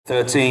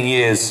13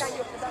 years.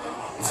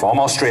 From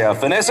Austria,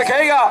 Vanessa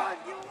Kega.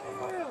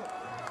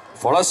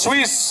 For la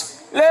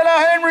Suisse, Lela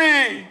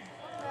Henry.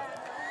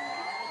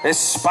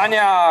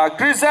 España,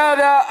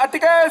 Griselda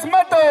Artigas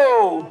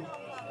Mato.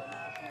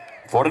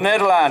 For the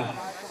Netherlands,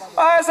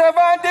 Asa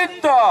van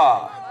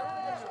Dinter.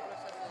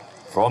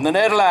 From the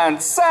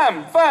Netherlands,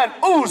 Sam van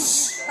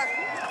Oes.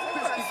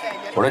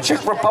 For the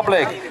Czech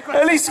Republic,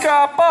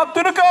 Eliska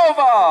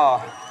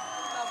Paptunukova.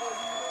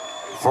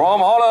 From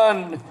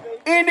Holland,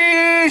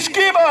 Indy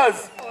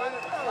Schibers.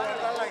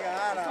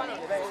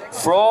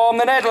 From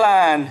the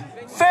Netherlands,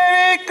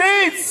 Femi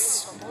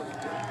Kriets.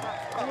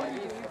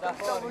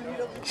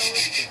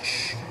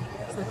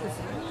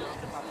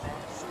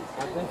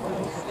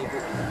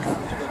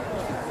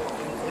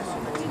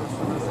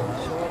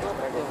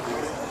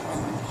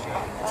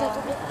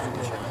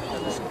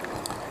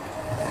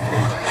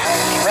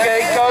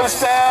 Skate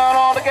goes down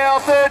on the girl,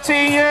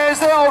 13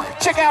 years old.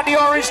 Check out the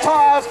orange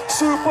tires,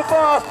 super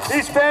fast.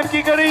 It's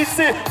Femke Kriets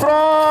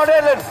from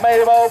Netherlands.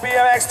 Mabel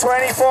BMX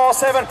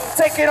 24/7,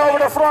 taking over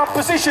the front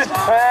position.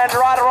 And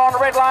right around the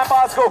red line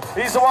bicycle,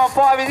 he's the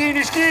 1-5 in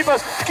Indy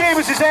Schibers.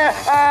 Schibers is there,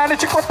 and the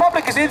Czech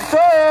Republic is in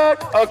third.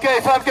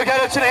 Okay, Femke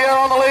Kriets here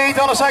on the lead.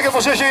 On the second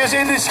position is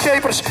Indy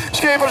Schibers.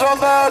 Schibers on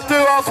the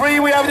 2, on 3.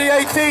 We have the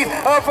 18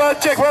 of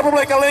Czech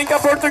Republic, Alenka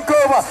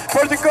Burtenkova.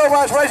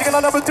 Burtenkova is racing in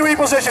the number 3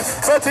 position.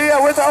 But here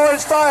with the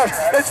orange tires,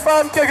 it's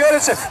Femke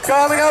Kriets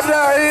coming up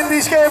there in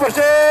these Schibers.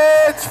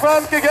 It's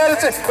Femke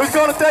Kriets who's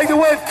going to take the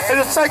win in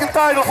the second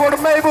title for the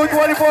Mabel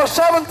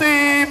 24/7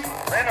 team.